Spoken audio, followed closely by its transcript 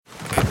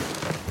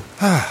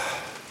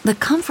The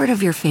comfort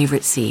of your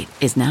favorite seat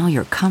is now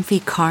your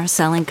comfy car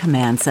selling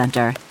command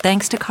center,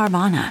 thanks to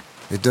Carvana.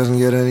 It doesn't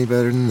get any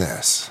better than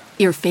this.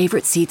 Your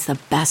favorite seat's the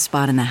best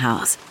spot in the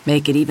house.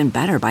 Make it even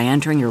better by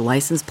entering your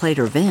license plate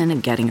or VIN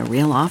and getting a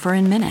real offer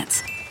in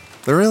minutes.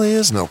 There really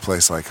is no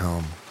place like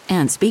home.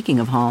 And speaking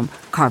of home,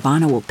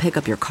 Carvana will pick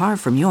up your car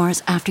from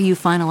yours after you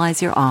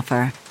finalize your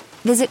offer.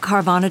 Visit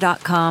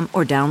Carvana.com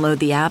or download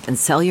the app and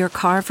sell your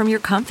car from your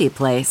comfy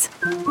place.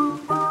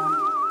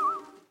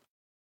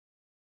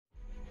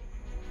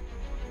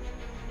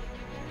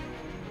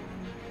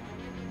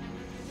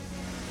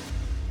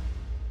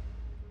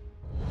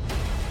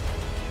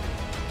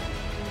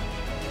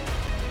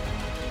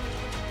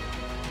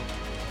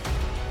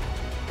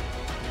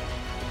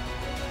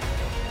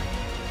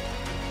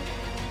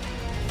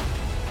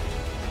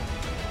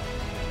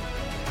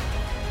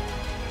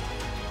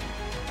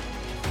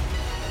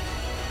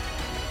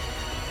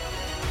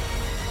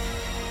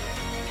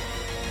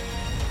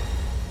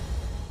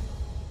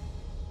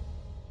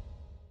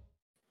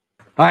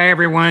 Hi,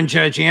 everyone.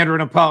 Judge Andrew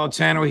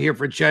Napolitano here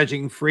for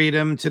Judging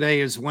Freedom.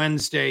 Today is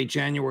Wednesday,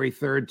 January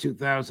 3rd,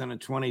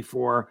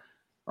 2024.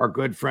 Our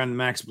good friend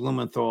Max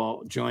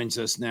Blumenthal joins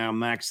us now.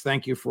 Max,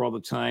 thank you for all the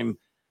time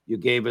you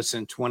gave us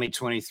in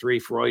 2023,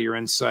 for all your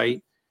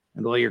insight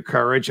and all your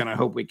courage. And I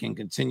hope we can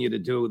continue to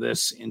do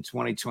this in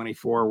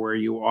 2024, where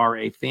you are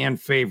a fan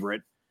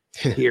favorite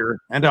here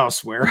and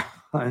elsewhere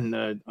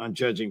on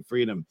Judging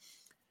Freedom.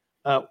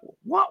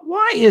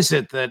 Why is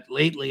it that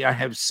lately I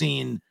have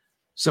seen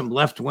some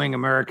left-wing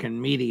American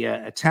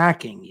media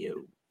attacking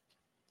you?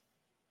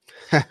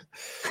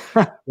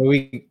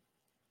 we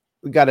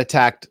got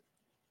attacked,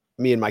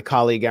 me and my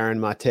colleague Aaron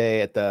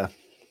Mate, at the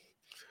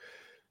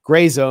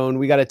Gray Zone.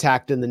 We got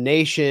attacked in The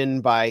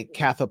Nation by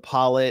Katha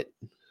Pollitt,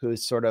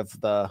 who's sort of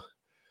the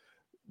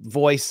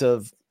voice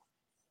of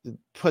the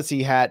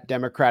pussy hat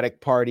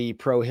Democratic Party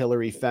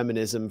pro-Hillary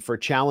feminism, for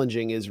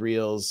challenging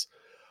Israel's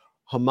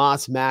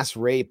Hamas mass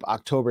rape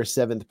October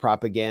 7th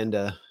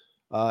propaganda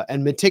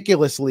and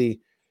meticulously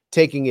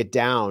taking it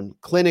down,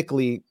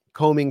 clinically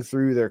combing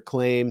through their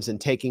claims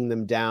and taking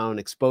them down,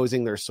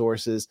 exposing their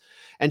sources.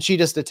 And she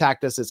just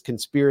attacked us as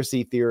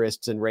conspiracy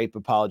theorists and rape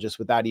apologists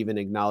without even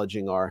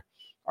acknowledging our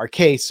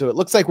case. So it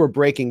looks like we're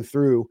breaking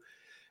through.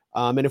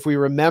 And if we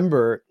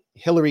remember,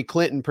 Hillary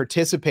Clinton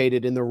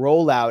participated in the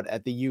rollout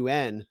at the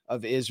UN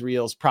of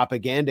Israel's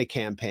propaganda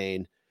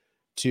campaign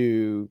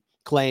to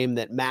claim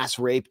that mass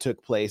rape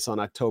took place on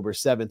October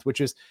 7th,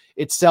 which is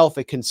itself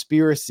a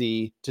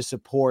conspiracy to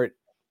support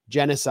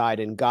genocide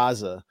in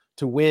Gaza,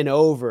 to win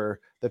over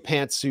the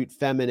pantsuit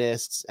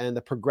feminists and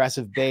the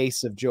progressive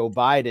base of Joe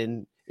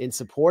Biden in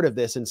support of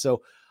this. And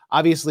so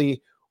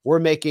obviously we're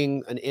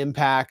making an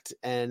impact,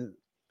 and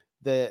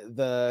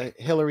the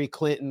Hillary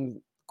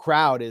Clinton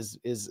crowd is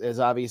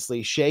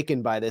obviously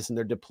shaken by this, and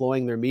they're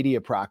deploying their media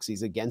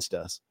proxies against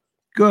us.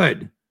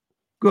 Good.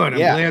 I'm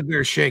glad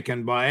they're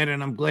shaken by it,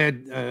 and I'm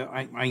glad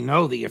I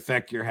know the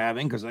effect you're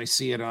having, because I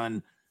see it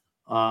on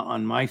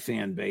my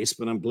fan base,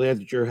 but I'm glad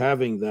that you're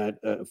having that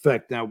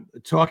effect. Now,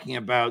 talking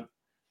about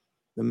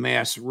the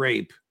mass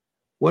rape,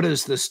 what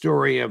is the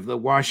story of the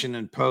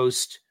Washington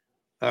Post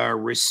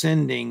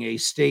rescinding a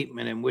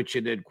statement in which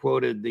it had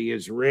quoted the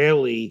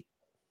Israeli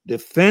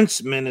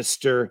defense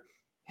minister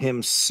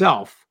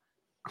himself,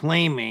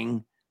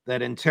 claiming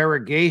that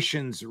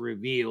interrogations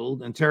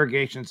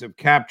of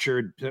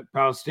captured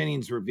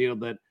Palestinians revealed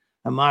that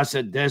Hamas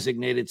had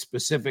designated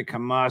specific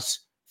Hamas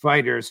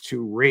fighters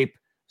to rape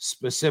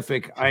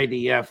specific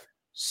IDF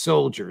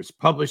soldiers,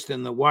 published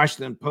in the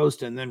Washington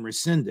Post and then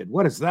rescinded?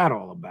 What is that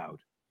all about?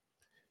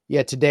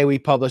 Yeah, today we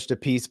published a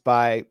piece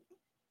by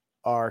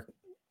our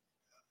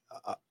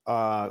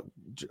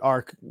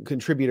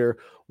contributor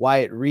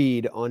Wyatt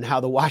Reed on how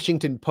the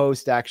Washington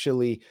Post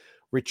actually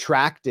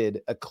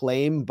retracted a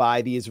claim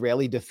by the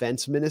Israeli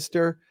defense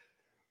minister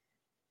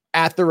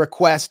at the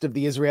request of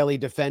the Israeli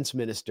defense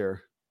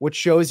minister, which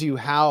shows you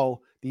how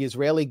the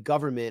Israeli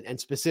government, and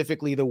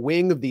specifically the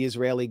wing of the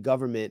Israeli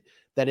government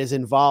that is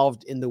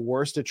involved in the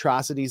worst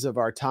atrocities of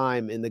our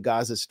time in the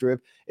Gaza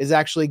Strip, is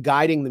actually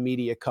guiding the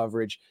media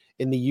coverage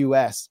in the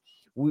U.S.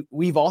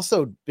 We've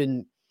also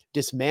been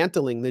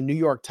dismantling the New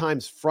York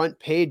Times front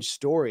page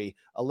story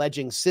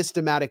alleging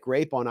systematic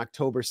rape on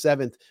October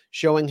 7th,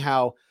 showing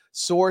how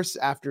source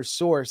after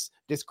source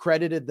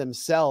discredited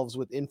themselves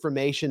with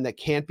information that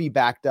can't be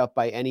backed up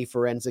by any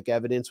forensic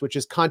evidence, which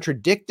is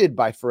contradicted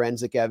by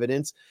forensic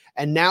evidence.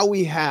 And now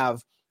we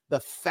have the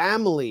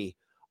family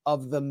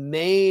of the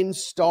main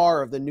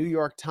star of the New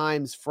York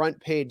Times front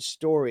page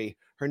story.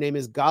 Her name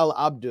is Gal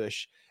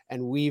Abdush,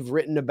 and we've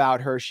written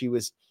about her. She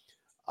was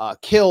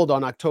killed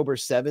on October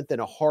 7th in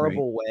a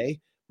horrible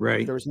way.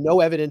 Right. There was no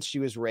evidence she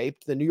was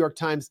raped. The New York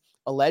Times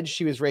alleged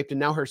she was raped, and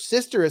now her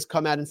sister has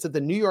come out and said the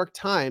New York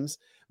Times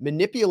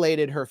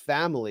manipulated her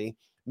family,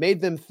 made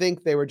them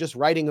think they were just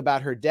writing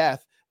about her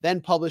death,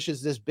 then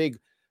publishes this big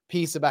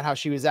piece about how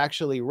she was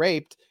actually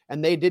raped,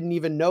 and they didn't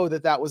even know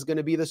that that was going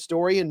to be the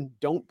story and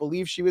don't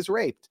believe she was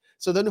raped.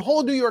 So the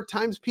whole New York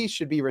Times piece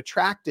should be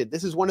retracted.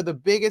 This is one of the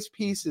biggest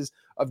pieces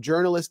of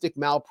journalistic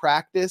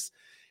malpractice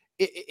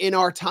in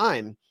our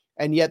time.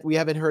 And yet we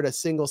haven't heard a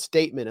single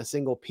statement, a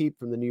single peep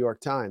from the New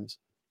York Times.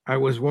 I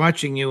was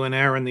watching you and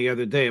Aaron the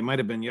other day. It might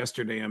have been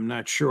yesterday. I'm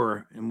not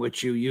sure. In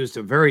which you used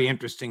a very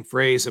interesting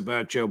phrase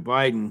about Joe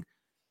Biden,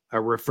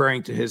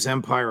 referring to his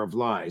empire of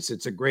lies.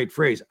 It's a great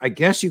phrase. I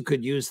guess you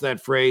could use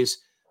that phrase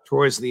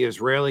towards the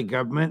Israeli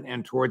government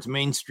and towards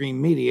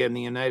mainstream media in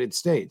the United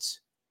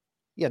States.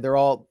 Yeah, they're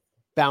all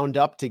bound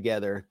up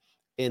together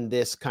in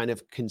this kind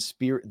of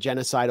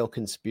genocidal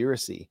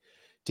conspiracy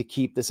to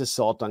keep this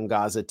assault on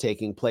Gaza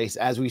taking place.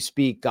 As we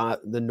speak,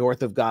 the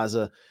north of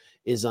Gaza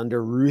is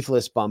under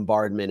ruthless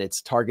bombardment.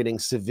 It's targeting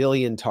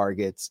civilian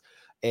targets.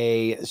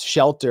 A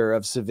shelter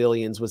of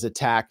civilians was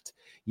attacked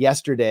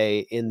yesterday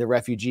in the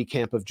refugee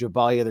camp of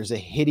Jabalia. There's a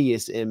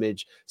hideous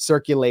image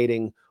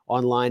circulating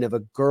online of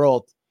a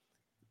girl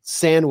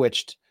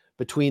sandwiched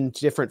between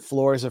different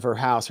floors of her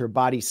house, her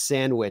body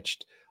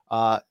sandwiched,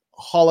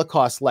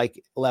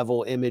 Holocaust-like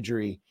level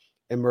imagery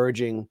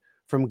emerging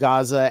from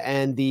Gaza.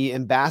 And the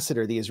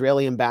ambassador, the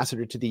Israeli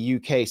ambassador to the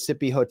UK,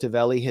 Sipi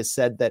Hotoveli, has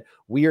said that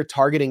we are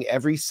targeting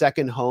every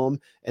second home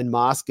and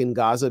mosque in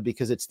Gaza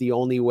because it's the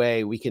only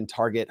way we can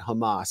target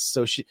Hamas.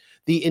 So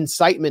the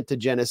incitement to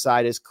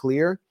genocide is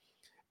clear.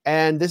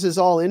 And this is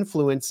all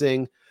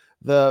influencing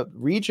the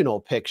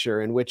regional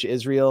picture in which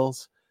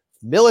Israel's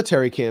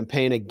military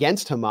campaign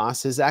against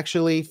Hamas has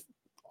actually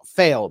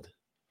failed.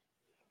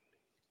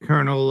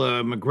 Colonel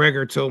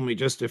McGregor told me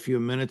just a few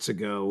minutes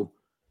ago,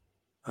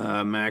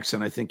 Max,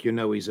 and I think you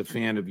know he's a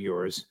fan of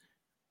yours,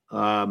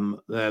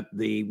 that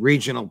the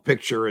regional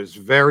picture is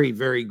very,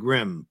 very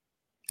grim.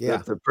 Yeah.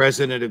 That the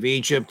president of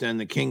Egypt and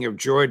the king of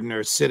Jordan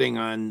are sitting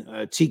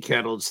on tea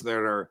kettles that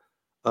are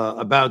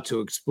about to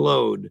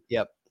explode.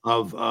 Yep.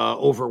 Of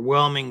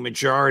overwhelming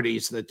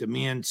majorities that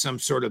demand some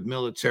sort of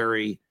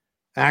military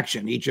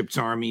action. Egypt's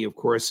army, of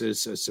course,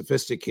 is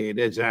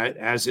sophisticated,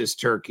 as is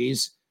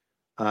Turkey's,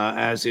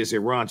 as is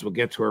Iran's. We'll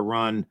get to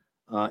Iran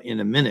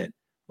in a minute.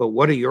 But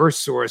what do your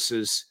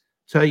sources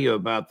tell you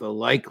about the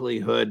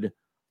likelihood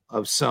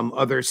of some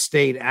other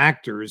state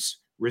actors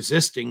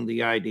resisting the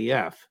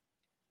IDF?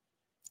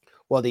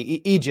 Well,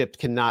 Egypt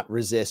cannot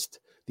resist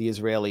the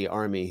Israeli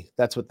army.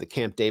 That's what the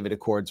Camp David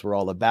Accords were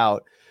all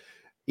about.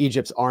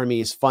 Egypt's army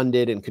is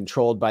funded and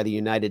controlled by the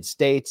United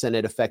States, and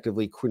it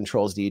effectively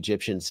controls the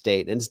Egyptian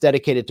state. And it's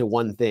dedicated to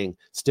one thing: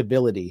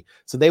 stability.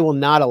 So they will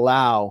not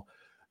allow,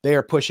 they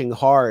are pushing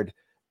hard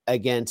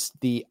against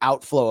the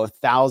outflow of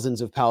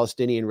thousands of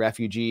Palestinian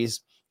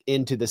refugees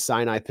into the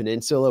Sinai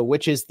Peninsula,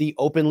 which is the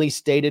openly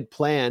stated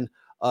plan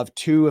of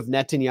two of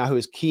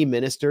Netanyahu's key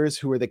ministers,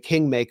 who are the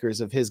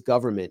kingmakers of his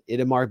government,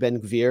 Itamar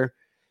Ben-Gvir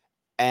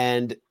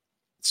and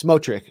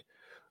Smotrich,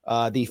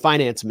 the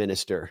finance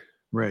minister.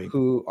 Right.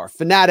 Who are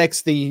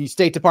fanatics. The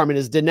State Department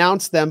has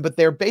denounced them, but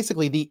they're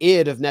basically the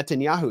id of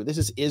Netanyahu. This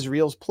is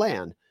Israel's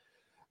plan.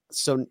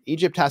 So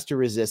Egypt has to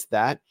resist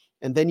that.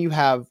 And then you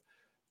have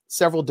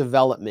several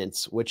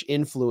developments which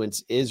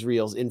influence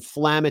Israel's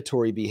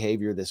inflammatory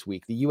behavior this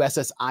week. The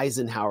USS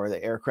Eisenhower,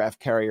 the aircraft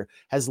carrier,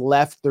 has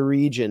left the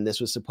region. This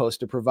was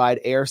supposed to provide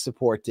air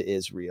support to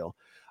Israel.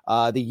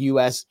 The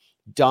U.S.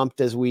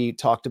 dumped, as we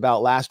talked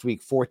about last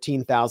week,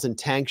 14,000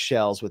 tank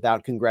shells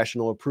without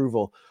congressional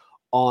approval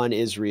on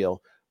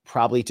Israel,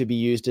 probably to be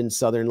used in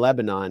southern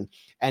Lebanon.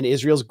 And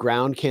Israel's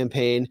ground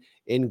campaign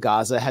in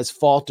Gaza has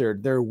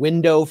faltered. Their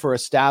window for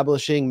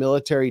establishing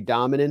military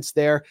dominance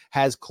there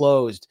has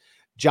closed.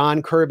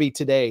 John Kirby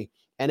today,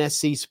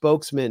 NSC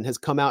spokesman, has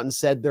come out and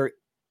said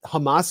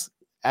Hamas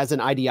as an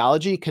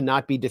ideology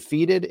cannot be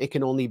defeated. It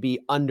can only be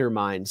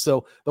undermined.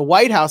 So the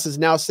White House has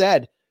now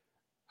said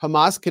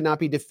Hamas cannot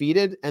be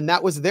defeated. And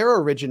that was their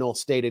original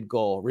stated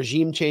goal: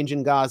 regime change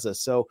in Gaza.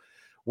 So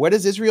what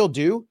does Israel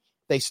do?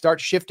 They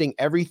start shifting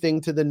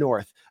everything to the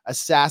north,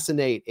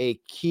 assassinate a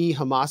key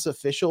Hamas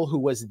official who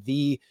was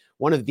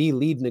one of the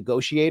lead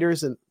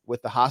negotiators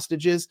with the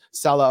hostages,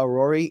 Salah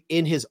Arori,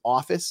 in his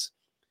office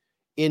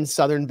in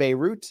southern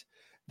Beirut.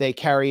 They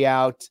carry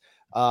out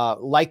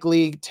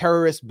likely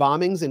terrorist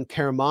bombings in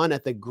Kerman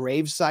at the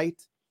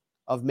gravesite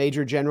of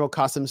Major General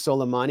Qasem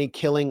Soleimani,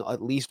 killing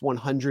at least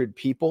 100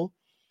 people.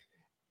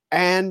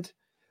 And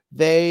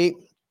they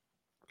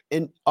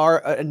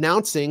are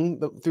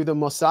announcing through the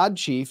Mossad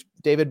chief,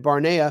 David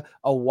Barnea,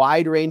 a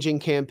wide-ranging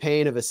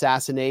campaign of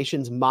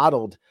assassinations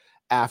modeled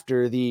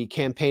after the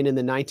campaign in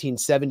the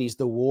 1970s,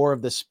 the War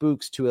of the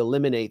Spooks, to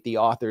eliminate the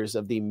authors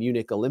of the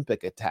Munich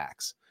Olympic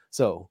attacks.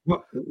 So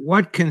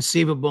what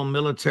conceivable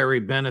military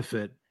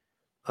benefit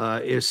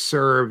is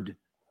served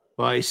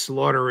by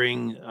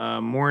slaughtering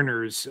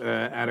mourners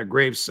at a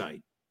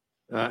gravesite,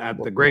 at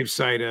the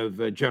gravesite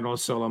of General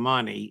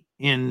Soleimani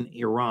in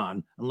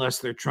Iran, unless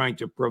they're trying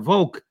to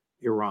provoke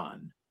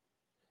Iran?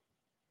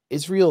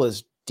 Israel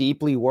is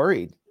deeply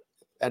worried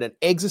at an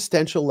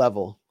existential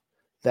level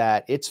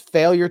that its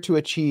failure to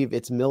achieve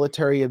its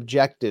military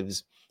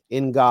objectives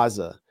in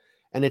Gaza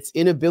and its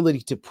inability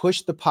to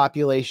push the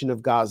population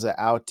of Gaza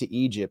out to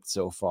Egypt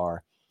so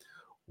far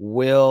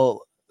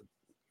will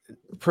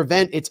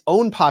prevent its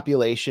own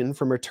population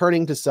from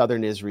returning to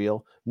southern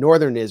Israel,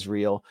 northern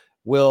Israel,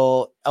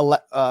 will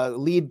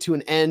lead to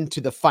an end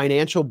to the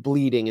financial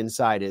bleeding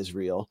inside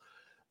Israel.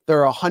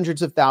 There are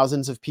hundreds of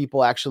thousands of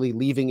people actually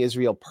leaving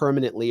Israel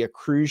permanently. A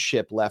cruise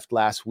ship left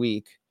last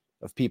week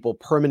of people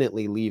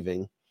permanently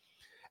leaving.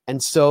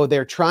 And so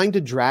they're trying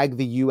to drag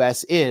the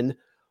U.S. in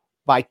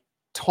by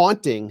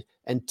taunting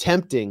and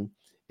tempting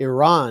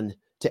Iran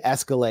to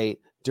escalate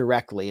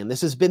directly. And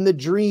this has been the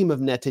dream of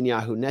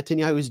Netanyahu.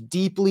 Netanyahu is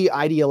deeply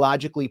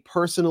ideologically,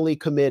 personally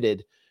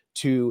committed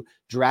to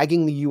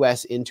dragging the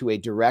U.S. into a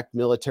direct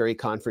military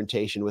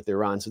confrontation with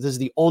Iran. So this is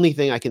the only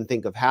thing I can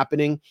think of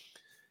happening.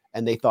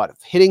 And they thought of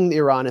hitting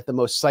Iran at the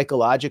most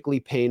psychologically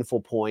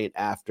painful point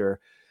after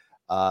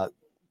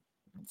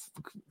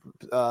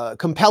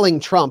compelling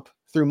Trump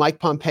through Mike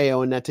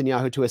Pompeo and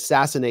Netanyahu to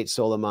assassinate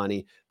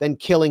Soleimani, then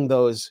killing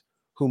those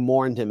who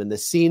mourned him. And the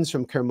scenes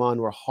from Kerman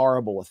were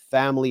horrible, with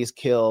families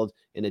killed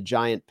in a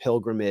giant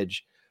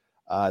pilgrimage.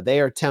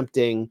 They are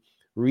tempting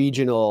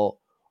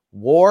regional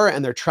war,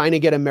 and they're trying to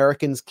get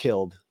Americans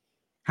killed.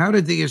 How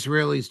did the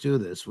Israelis do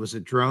this? Was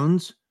it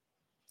drones?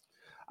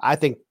 I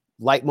think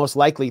most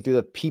likely through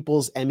the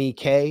People's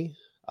MEK.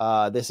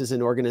 This is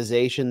an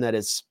organization that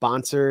is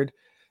sponsored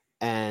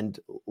and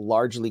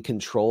largely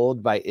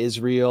controlled by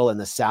Israel and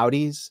the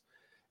Saudis,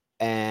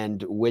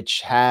 and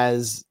which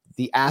has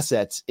the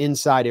assets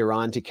inside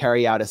Iran to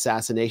carry out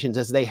assassinations,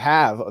 as they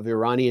have, of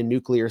Iranian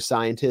nuclear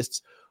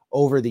scientists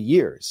over the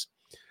years.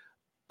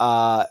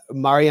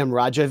 Mariam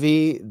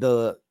Rajavi,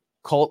 the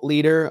cult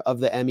leader of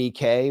the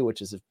MEK,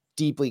 which is a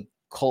deeply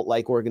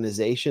cult-like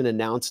organization,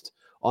 announced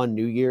on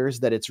New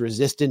Year's that its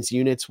resistance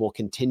units will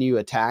continue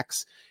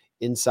attacks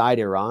inside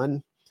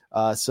Iran.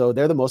 So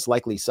they're the most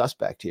likely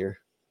suspect here.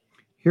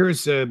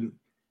 Here's a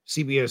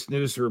CBS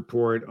News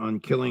report on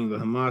killing the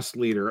Hamas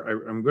leader.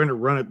 I'm going to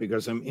run it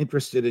because I'm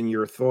interested in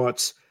your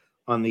thoughts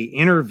on the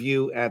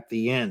interview at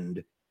the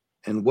end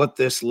and what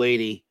this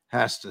lady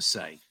has to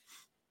say.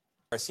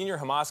 A senior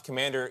Hamas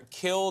commander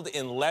killed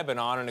in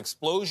Lebanon, an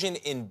explosion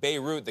in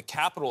Beirut, the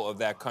capital of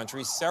that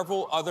country.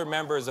 Several other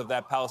members of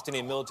that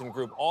Palestinian militant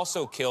group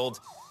also killed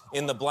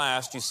in the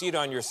blast. You see it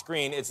on your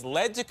screen. It's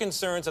led to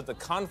concerns that the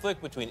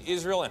conflict between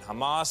Israel and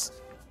Hamas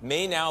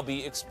may now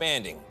be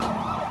expanding.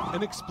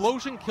 An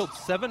explosion killed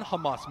 7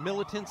 Hamas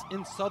militants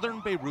in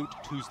southern Beirut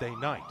Tuesday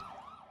night,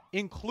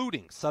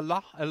 including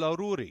Salah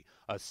El-Aruri,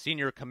 a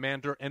senior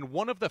commander and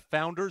one of the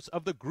founders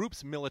of the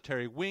group's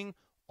military wing,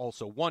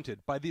 also wanted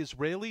by the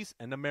Israelis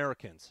and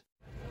Americans.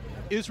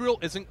 Israel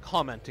isn't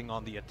commenting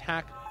on the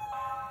attack,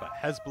 but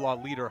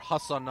Hezbollah leader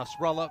Hassan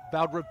Nasrallah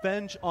vowed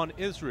revenge on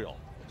Israel,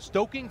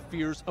 stoking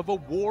fears of a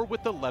war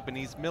with the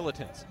Lebanese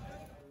militants.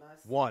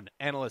 One,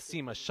 analyst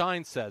Seema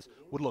Shine says,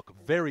 would look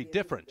very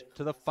different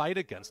to the fight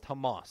against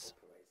Hamas.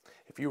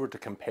 If you were to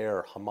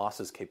compare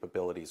Hamas's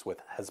capabilities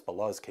with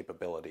Hezbollah's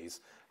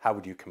capabilities, how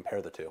would you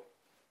compare the two?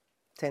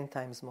 10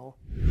 times more.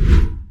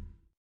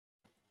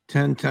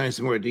 10 times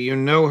more. Do you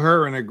know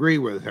her and agree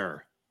with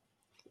her?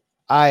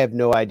 I have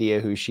no idea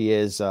who she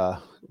is.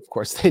 Of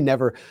course,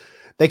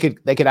 they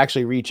could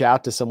actually reach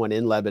out to someone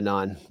in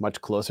Lebanon, much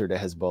closer to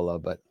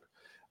Hezbollah, but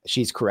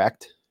she's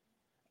correct.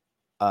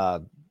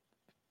 And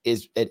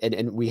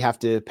we have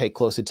to pay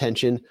close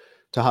attention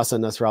to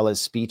Hassan Nasrallah's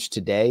speech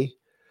today.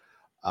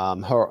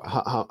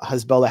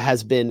 Hezbollah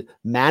has been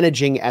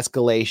managing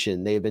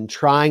escalation. They've been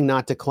trying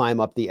not to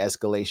climb up the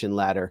escalation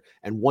ladder.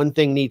 And one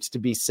thing needs to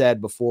be said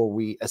before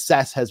we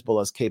assess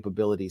Hezbollah's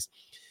capabilities.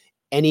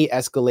 Any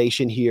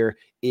escalation here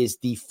is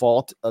the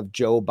fault of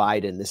Joe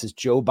Biden. This is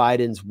Joe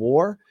Biden's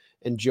war,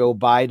 and Joe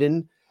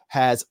Biden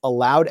has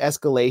allowed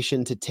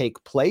escalation to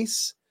take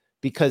place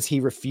because he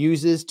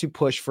refuses to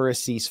push for a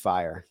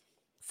ceasefire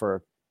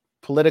for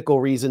political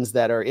reasons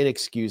that are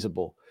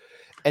inexcusable.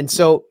 And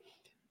so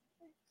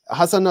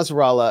Hassan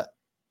Nasrallah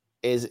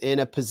is in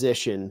a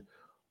position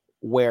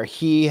where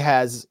he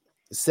has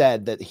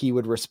said that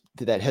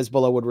that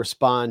Hezbollah would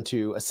respond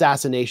to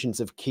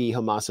assassinations of key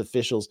Hamas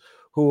officials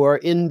who are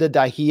in the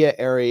Dahia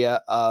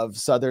area of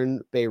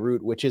southern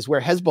Beirut, which is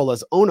where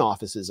Hezbollah's own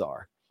offices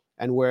are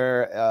and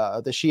where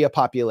the Shia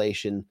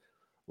population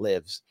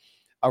lives.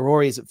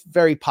 Aruri is a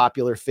very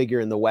popular figure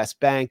in the West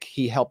Bank.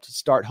 He helped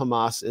start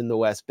Hamas in the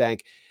West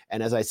Bank.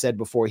 And as I said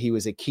before, he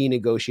was a key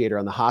negotiator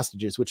on the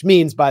hostages, which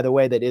means, by the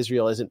way, that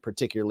Israel isn't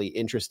particularly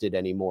interested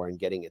anymore in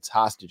getting its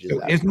hostages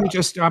out. Let me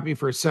just stop you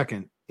for a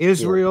second.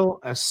 Israel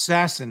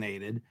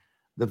assassinated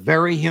the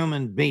very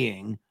human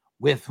being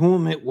with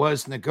whom it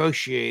was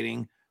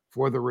negotiating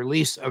for the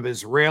release of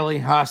Israeli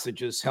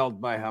hostages held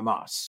by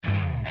Hamas.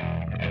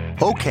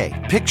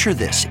 Okay, picture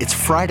this. It's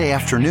Friday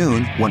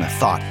afternoon when a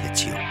thought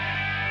hits you.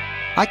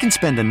 I can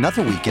spend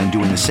another weekend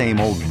doing the same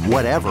old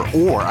whatever,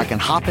 or I can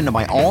hop into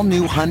my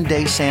all-new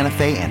Hyundai Santa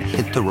Fe and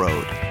hit the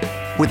road.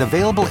 With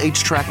available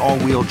H-Track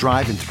all-wheel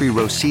drive and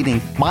 3-row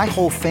seating, my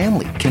whole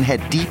family can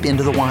head deep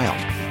into the wild.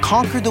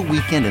 Conquer the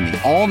weekend in the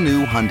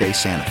all-new Hyundai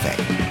Santa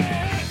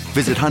Fe.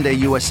 Visit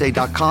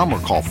HyundaiUSA.com or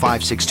call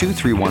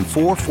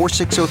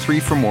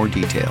 562-314-4603 for more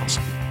details.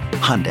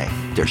 Hyundai,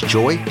 there's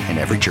joy in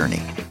every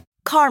journey.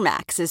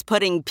 CarMax is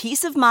putting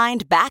peace of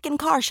mind back in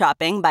car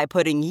shopping by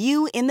putting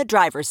you in the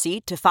driver's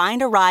seat to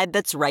find a ride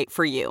that's right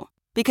for you.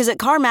 Because at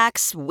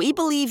CarMax, we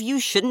believe you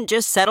shouldn't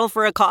just settle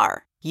for a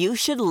car. You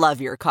should love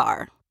your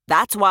car.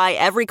 That's why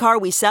every car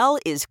we sell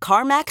is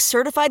CarMax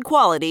certified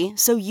quality,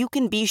 so you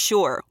can be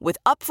sure with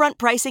upfront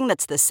pricing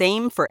that's the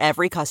same for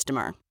every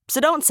customer.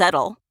 So don't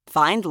settle.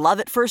 Find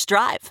love at first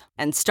drive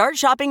and start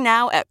shopping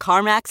now at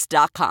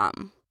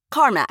CarMax.com.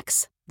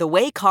 CarMax, the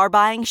way car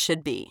buying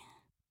should be.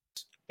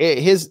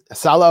 His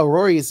Salah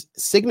Arori's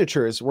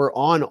signatures were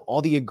on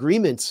all the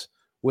agreements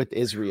with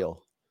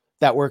Israel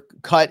that were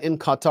cut in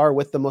Qatar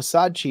with the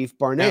Mossad chief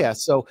Barnea. Yeah.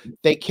 So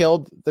they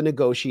killed the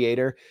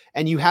negotiator.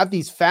 And you have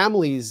these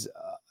families,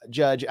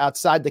 Judge,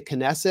 outside the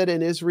Knesset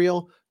in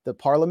Israel, the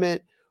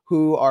parliament,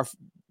 who are,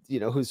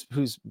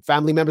 whose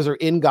family members are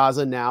in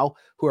Gaza now,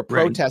 who are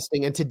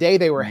protesting. Right. And today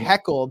they were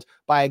heckled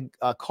by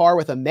a car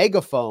with a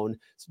megaphone,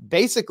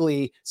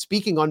 basically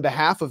speaking on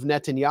behalf of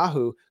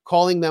Netanyahu,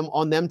 calling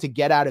on them to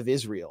get out of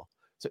Israel.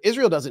 So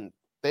the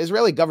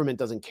Israeli government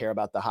doesn't care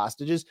about the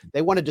hostages.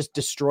 They want to just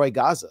destroy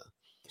Gaza.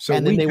 So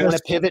and then they want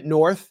to pivot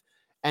north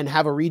and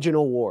have a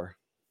regional war.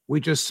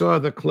 We just saw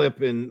the clip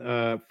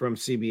from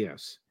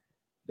CBS,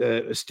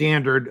 the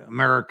standard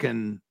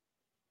American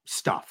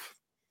stuff,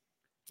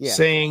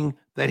 saying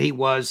that he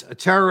was a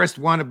terrorist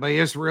wanted by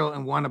Israel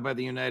and wanted by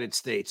the United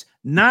States,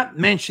 not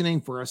mentioning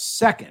for a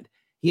second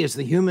he is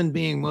the human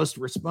being most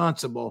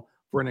responsible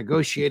for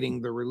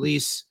negotiating the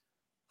release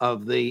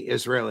of the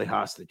Israeli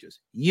hostages.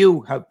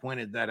 You have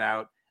pointed that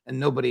out, and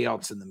nobody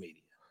else in the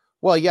media.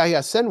 Well, Yahya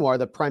Sinwar,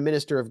 the prime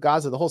minister of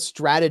Gaza, the whole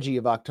strategy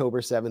of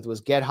October 7th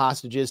was get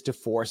hostages to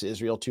force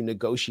Israel to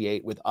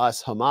negotiate with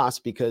us,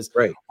 Hamas, because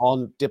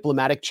all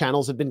diplomatic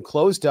channels have been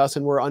closed to us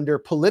and we're under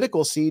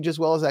political siege as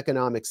well as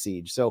economic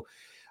siege. So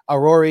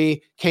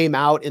Arori came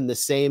out in the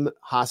same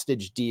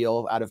hostage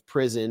deal out of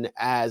prison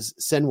as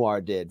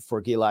Sinwar did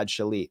for Gilad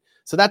Shalit.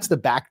 So that's the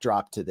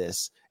backdrop to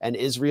this. And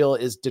Israel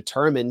is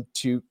determined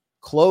to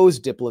close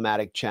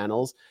diplomatic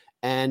channels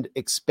and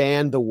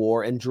expand the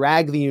war and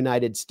drag the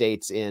United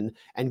States in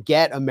and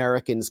get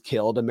Americans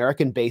killed.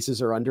 American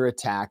bases are under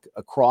attack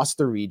across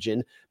the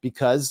region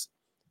because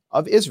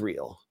of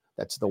Israel.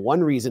 That's the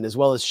one reason, as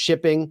well as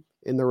shipping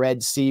in the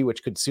Red Sea,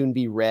 which could soon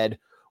be red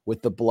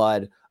with the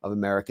blood of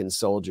American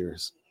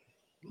soldiers.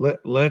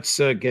 Let's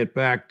get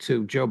back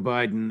to Joe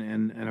Biden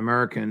and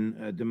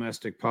American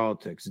domestic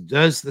politics.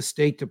 Does the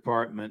State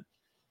Department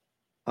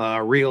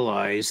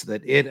realize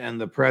that it and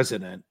the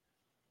president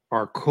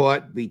are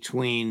caught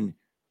between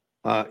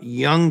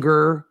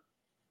younger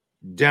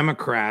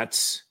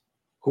Democrats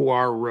who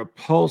are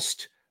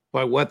repulsed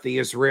by what the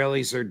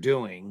Israelis are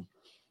doing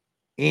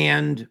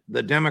and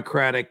the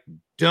Democratic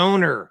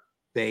donor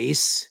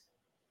base,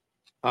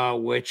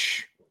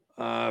 which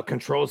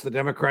controls the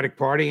Democratic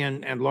Party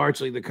and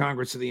largely the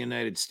Congress of the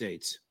United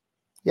States?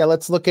 Yeah,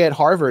 let's look at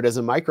Harvard as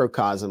a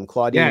microcosm.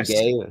 Claudine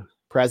Gay,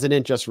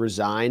 president, just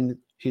resigned.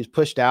 She was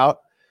pushed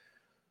out.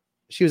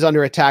 She was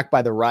under attack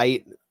by the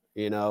right,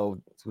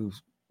 who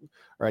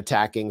are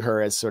attacking her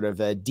as sort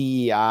of a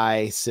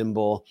DEI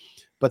symbol.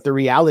 But the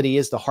reality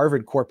is the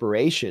Harvard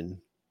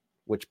Corporation,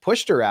 which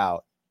pushed her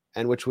out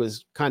and which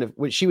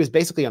she was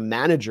basically a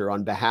manager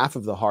on behalf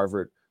of the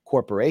Harvard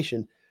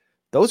Corporation.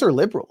 Those are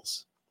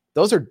liberals.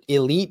 Those are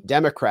elite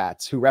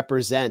Democrats who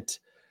represent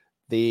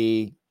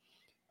the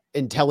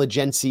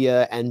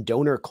intelligentsia and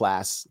donor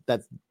class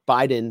that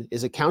Biden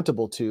is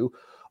accountable to,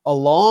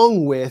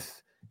 along with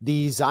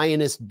the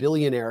Zionist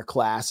billionaire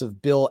class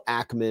of Bill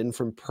Ackman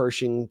from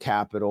Pershing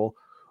Capital,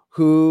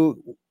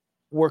 who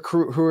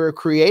are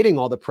creating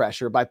all the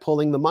pressure by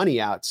pulling the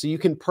money out. So you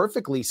can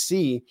perfectly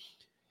see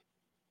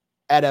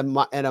at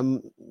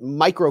a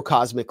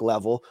microcosmic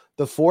level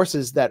the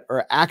forces that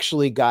are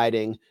actually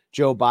guiding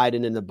Joe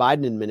Biden and the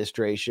Biden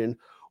administration,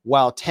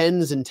 while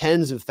tens and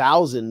tens of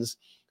thousands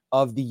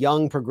of the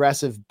young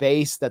progressive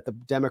base that the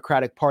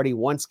Democratic Party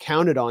once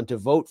counted on to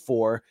vote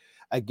for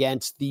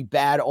against the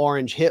bad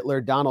orange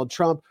Hitler, Donald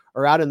Trump,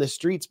 are out in the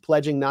streets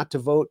pledging not to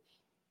vote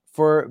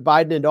for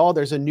Biden at all.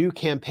 There's a new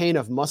campaign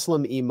of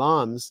Muslim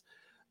imams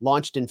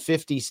launched in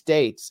 50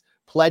 states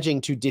pledging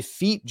to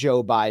defeat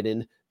Joe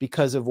Biden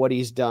because of what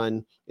he's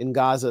done in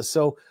Gaza.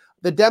 So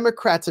the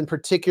Democrats, and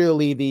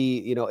particularly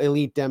the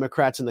elite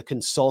Democrats and the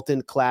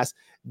consultant class,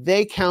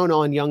 they count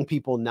on young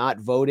people not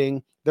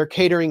voting. They're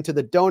catering to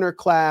the donor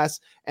class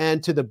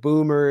and to the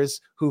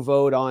boomers who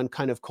vote on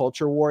kind of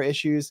culture war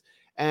issues.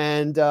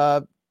 And,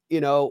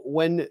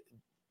 when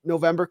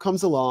November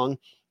comes along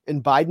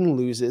and Biden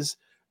loses,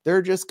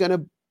 they're just going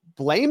to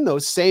blame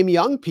those same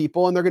young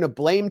people, and they're going to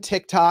blame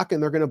TikTok,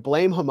 and they're going to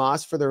blame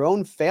Hamas for their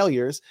own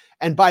failures.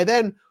 And by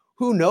then,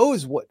 who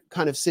knows what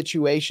kind of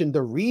situation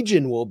the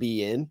region will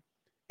be in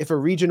if a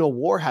regional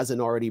war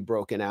hasn't already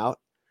broken out.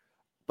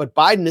 But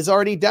Biden has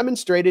already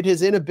demonstrated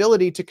his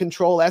inability to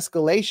control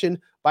escalation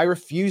by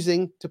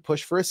refusing to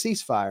push for a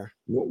ceasefire.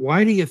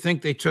 Why do you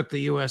think they took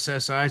the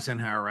USS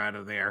Eisenhower out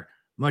of there,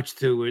 much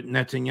to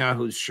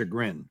Netanyahu's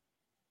chagrin?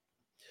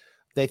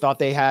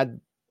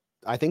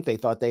 I think they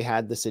thought they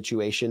had the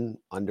situation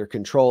under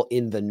control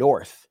in the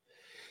north.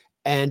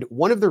 And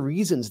one of the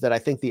reasons that I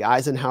think the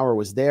Eisenhower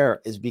was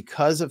there is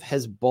because of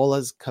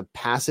Hezbollah's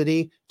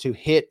capacity to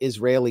hit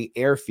Israeli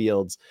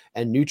airfields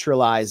and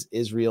neutralize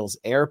Israel's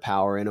air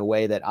power in a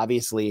way that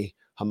obviously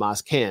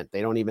Hamas can't.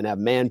 They don't even have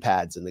man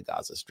pads in the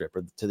Gaza Strip,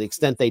 or to the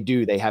extent they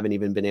do, they haven't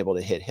even been able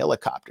to hit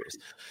helicopters.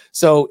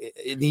 So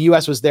the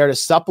U.S. was there to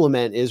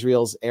supplement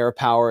Israel's air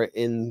power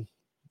in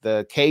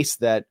the case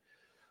that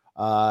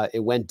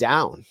it went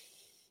down,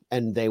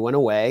 and they went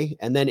away.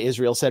 And then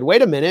Israel said,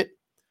 wait a minute,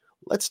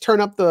 let's turn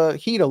up the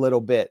heat a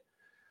little bit.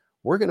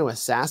 We're going to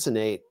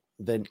assassinate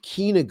the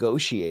key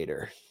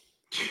negotiator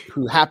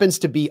who happens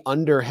to be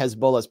under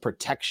Hezbollah's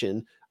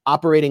protection,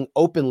 operating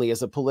openly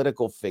as a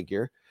political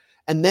figure.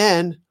 And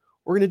then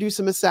we're going to do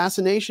some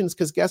assassinations,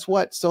 because guess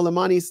what?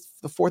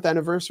 The fourth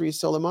anniversary of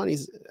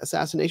Soleimani's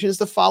assassination is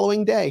the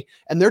following day.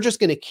 And they're just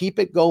going to keep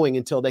it going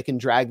until they can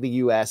drag the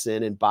U.S.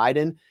 in. And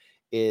Biden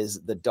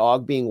is the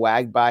dog being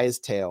wagged by his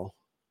tail.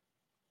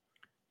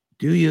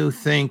 Do you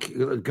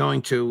think,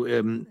 going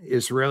to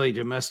Israeli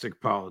domestic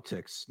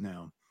politics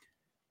now,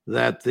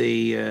 that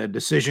the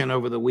decision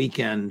over the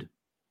weekend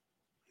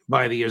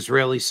by the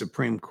Israeli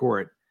Supreme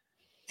Court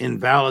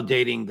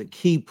invalidating the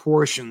key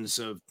portions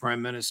of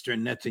Prime Minister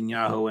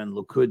Netanyahu and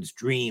Likud's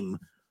dream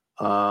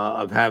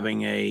of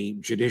having a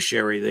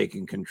judiciary they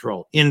can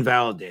control,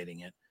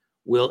 invalidating it,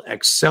 will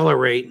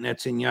accelerate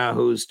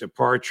Netanyahu's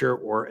departure,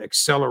 or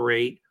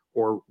accelerate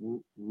or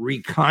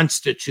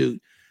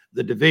reconstitute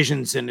the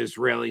divisions in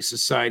Israeli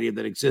society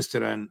that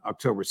existed on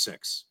October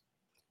 6th?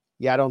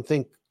 Yeah, I don't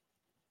think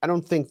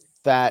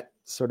that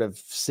sort of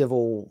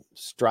civil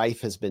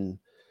strife has been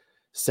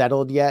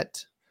settled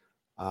yet.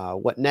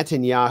 What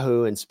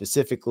Netanyahu, and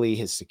specifically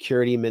his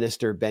security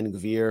minister, Ben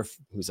Gvir,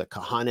 who's a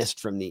Kahanist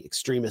from the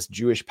extremist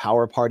Jewish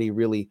Power Party,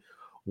 really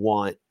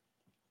want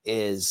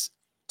is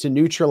to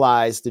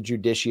neutralize the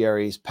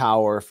judiciary's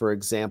power, for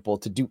example,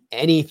 to do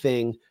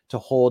anything to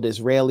hold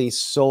Israeli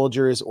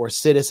soldiers or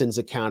citizens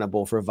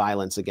accountable for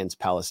violence against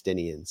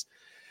Palestinians.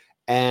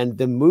 And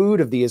the mood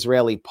of the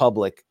Israeli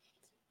public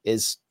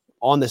is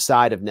on the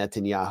side of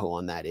Netanyahu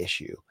on that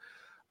issue.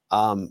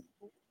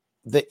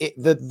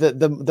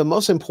 The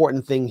most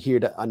important thing here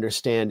to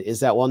understand is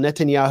that while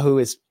Netanyahu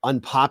is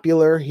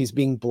unpopular, he's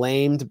being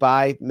blamed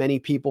by many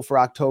people for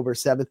October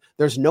 7th,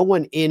 there's no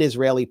one in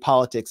Israeli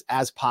politics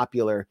as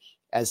popular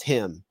as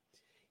him.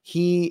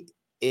 He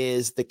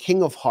is the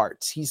king of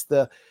hearts. He's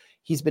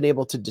been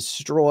able to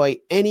destroy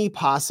any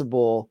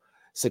possible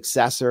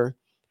successor.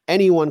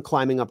 Anyone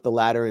climbing up the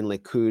ladder in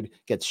Likud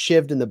gets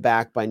shivved in the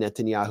back by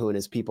Netanyahu and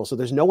his people. So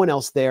there's no one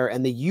else there.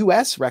 And the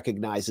U.S.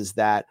 recognizes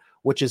that,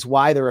 which is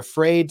why they're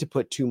afraid to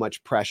put too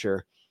much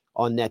pressure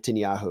on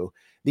Netanyahu.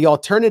 The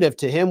alternative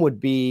to him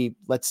would be,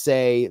 let's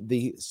say,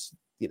 the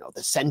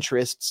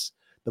centrists,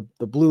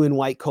 the blue and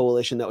white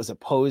coalition that was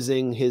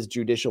opposing his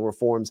judicial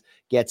reforms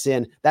gets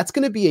in. That's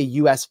going to be a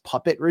U.S.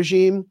 puppet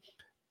regime.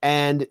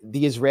 And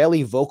the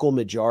Israeli vocal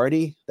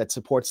majority that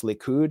supports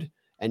Likud,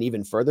 and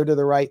even further to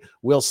the right,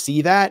 will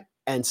see that,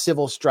 and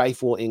civil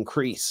strife will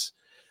increase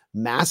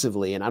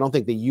massively. And I don't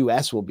think the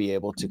U.S. will be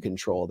able to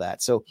control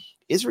that. So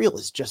Israel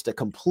is just a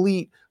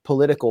complete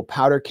political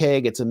powder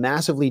keg. It's a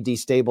massively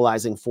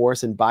destabilizing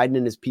force, and Biden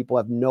and his people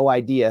have no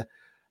idea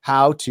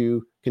how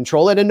to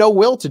control it, and no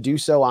will to do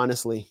so,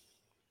 honestly.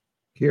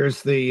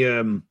 Here's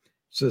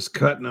this is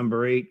cut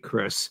number 8,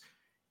 Chris.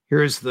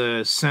 Here's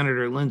the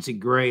Senator Lindsey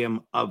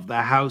Graham of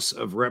the House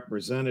of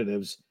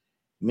Representatives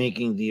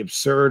making the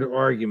absurd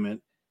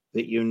argument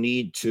that you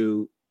need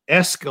to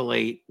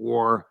escalate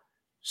war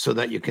so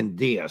that you can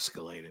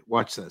de-escalate it.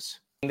 Watch this.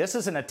 This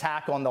is an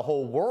attack on the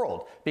whole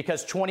world,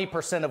 because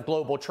 20% of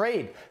global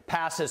trade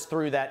passes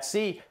through that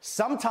sea.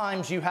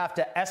 Sometimes you have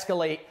to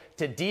escalate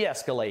to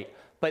de-escalate.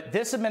 But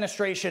this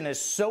administration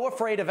is so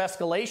afraid of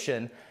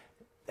escalation.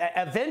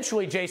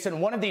 Eventually, Jason,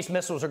 one of these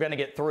missiles are going to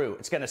get through.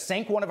 It's going to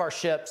sink one of our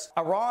ships.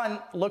 Iran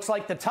looks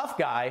like the tough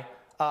guy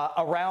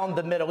around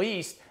the Middle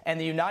East, and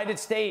the United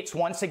States,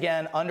 once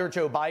again, under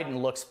Joe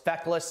Biden, looks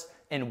feckless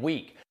and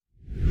weak.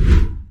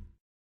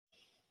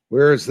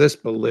 Where is this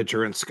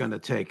belligerence going to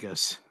take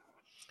us?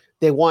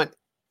 They want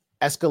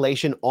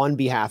escalation on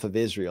behalf of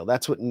Israel.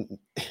 That's what.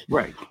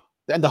 Right.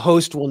 And the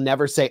host will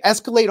never say,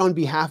 escalate on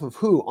behalf of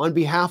who? On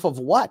behalf of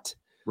what?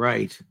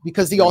 Right.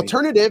 Because the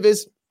alternative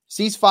is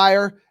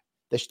ceasefire.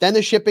 Then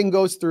the shipping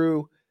goes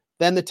through.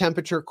 Then the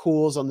temperature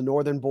cools on the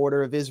northern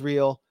border of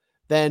Israel.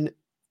 Then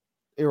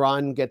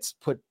Iran goes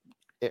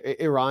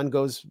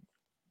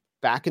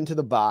back into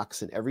the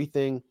box, and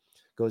everything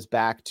goes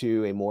back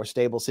to a more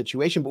stable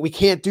situation. But we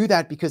can't do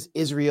that because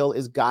Israel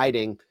is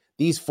guiding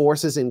these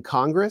forces in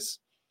Congress,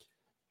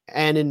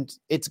 and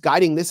it's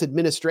guiding this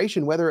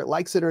administration, whether it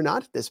likes it or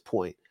not at this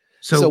point.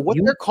 So what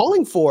they're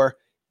calling for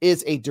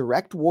is a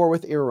direct war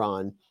with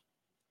Iran,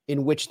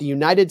 in which the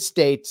United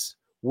States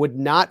would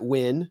not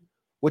win,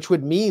 which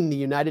would mean the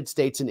United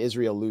States and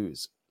Israel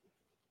lose.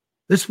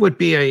 This would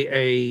be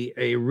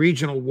a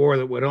regional war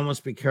that would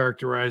almost be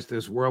characterized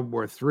as World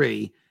War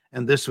III,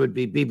 and this would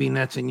be Bibi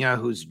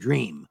Netanyahu's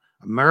dream.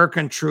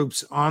 American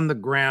troops on the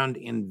ground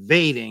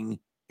invading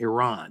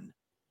Iran.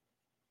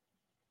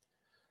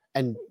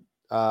 And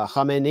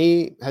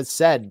Khamenei has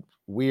said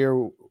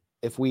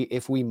if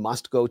we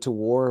must go to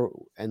war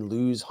and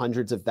lose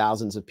hundreds of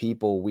thousands of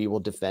people, we will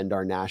defend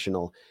our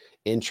national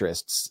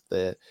interests.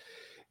 The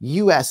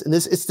U.S. and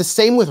it's the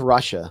same with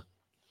Russia.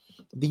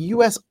 The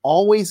U.S.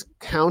 always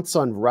counts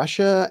on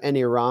Russia and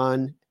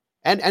Iran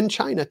and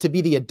China to be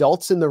the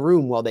adults in the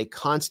room while they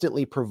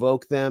constantly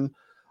provoke them,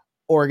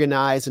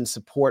 organize and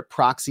support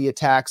proxy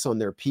attacks on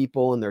their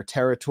people and their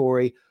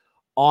territory,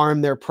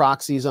 arm their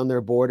proxies on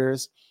their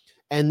borders.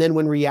 And then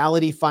when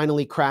reality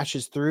finally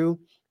crashes through,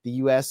 the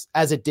U.S.,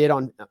 as it did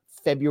on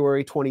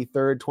February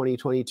 23rd,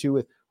 2022,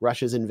 with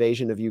Russia's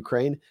invasion of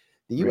Ukraine,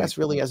 the U.S.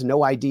 really has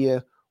no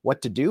idea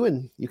what to do.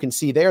 And you can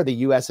see there, the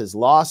U.S. has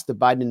lost. The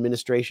Biden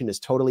administration has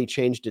totally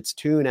changed its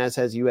tune, as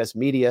has U.S.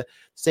 media.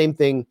 Same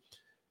thing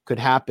could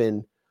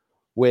happen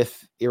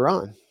with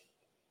Iran.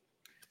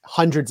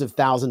 Hundreds of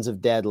thousands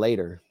of dead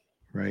later.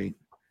 Right.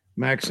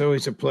 Max,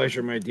 always a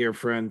pleasure, my dear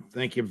friend.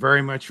 Thank you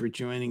very much for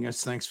joining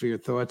us. Thanks for your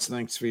thoughts.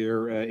 Thanks for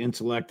your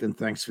intellect, and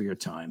thanks for your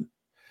time.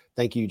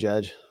 Thank you,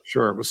 Judge.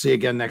 Sure. We'll see you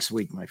again next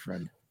week, my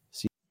friend.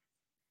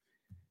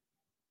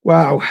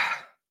 Wow.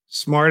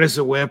 Smart as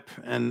a whip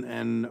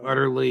and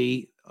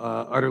utterly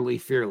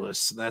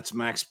fearless. That's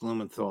Max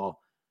Blumenthal,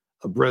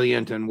 a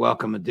brilliant and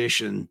welcome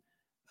addition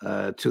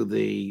to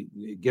the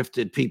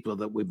gifted people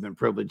that we've been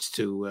privileged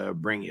to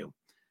bring you.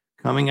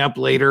 Coming up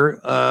later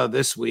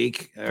this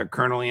week,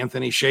 Colonel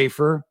Anthony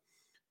Schaefer,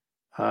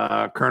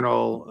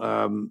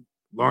 Colonel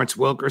Lawrence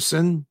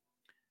Wilkerson,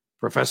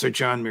 Professor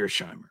John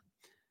Mearsheimer,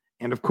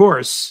 and of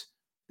course,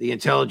 the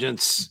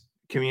Intelligence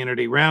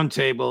Community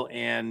Roundtable,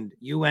 and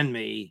you and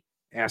me,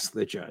 Ask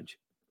the Judge.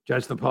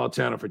 Judge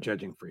Napolitano for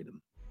Judging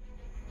Freedom.